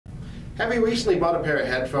Have you recently bought a pair of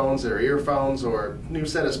headphones or earphones or a new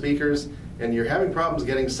set of speakers and you're having problems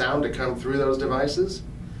getting sound to come through those devices?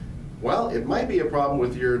 Well, it might be a problem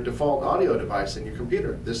with your default audio device in your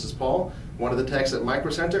computer. This is Paul, one of the techs at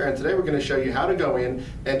Micro Center, and today we're going to show you how to go in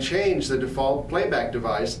and change the default playback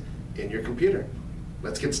device in your computer.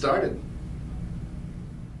 Let's get started.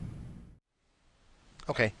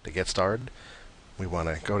 Okay, to get started, we want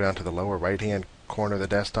to go down to the lower right-hand corner of the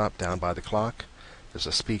desktop, down by the clock. There's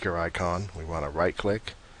a speaker icon. We want to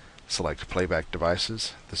right-click, select Playback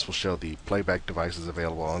Devices. This will show the playback devices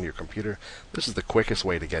available on your computer. This is the quickest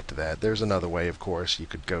way to get to that. There's another way, of course. You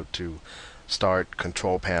could go to Start,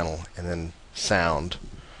 Control Panel, and then Sound,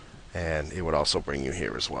 and it would also bring you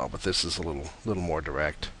here as well. But this is a little more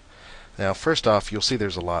direct. Now, first off, you'll see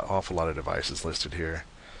there's awful lot of devices listed here.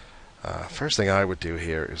 First thing I would do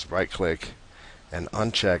here is right-click and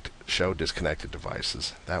uncheck Show Disconnected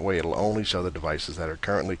Devices. That way it'll only show the devices that are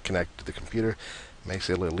currently connected to the computer. Makes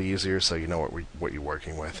it a little easier so you know what you're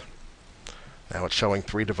working with. Now it's showing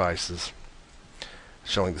 3 devices.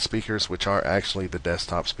 Showing the speakers, which are actually the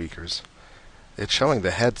desktop speakers. It's showing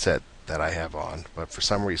the headset that I have on, but for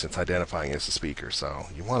some reason it's identifying as a speaker, so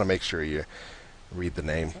you want to make sure you read the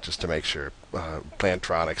name just to make sure.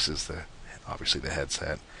 Plantronics is obviously the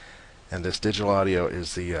headset. And this digital audio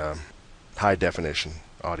is the high definition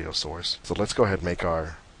audio source. So let's go ahead and make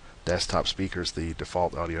our desktop speakers the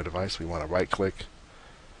default audio device. We want to right click,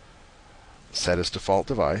 set as default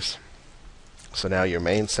device. So now your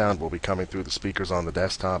main sound will be coming through the speakers on the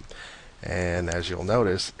desktop, and as you'll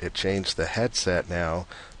notice, it changed the headset now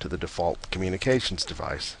to the default communications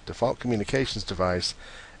device. Default communications device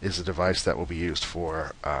is a device that will be used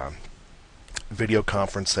for video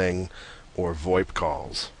conferencing or VoIP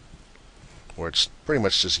calls, where it's pretty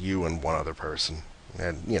much just you and one other person,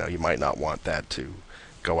 and you might not want that to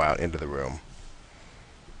go out into the room.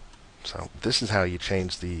 So this is how you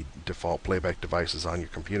change the default playback devices on your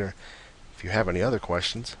computer. If you have any other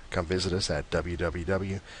questions, come visit us at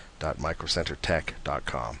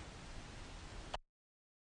www.microcentertech.com.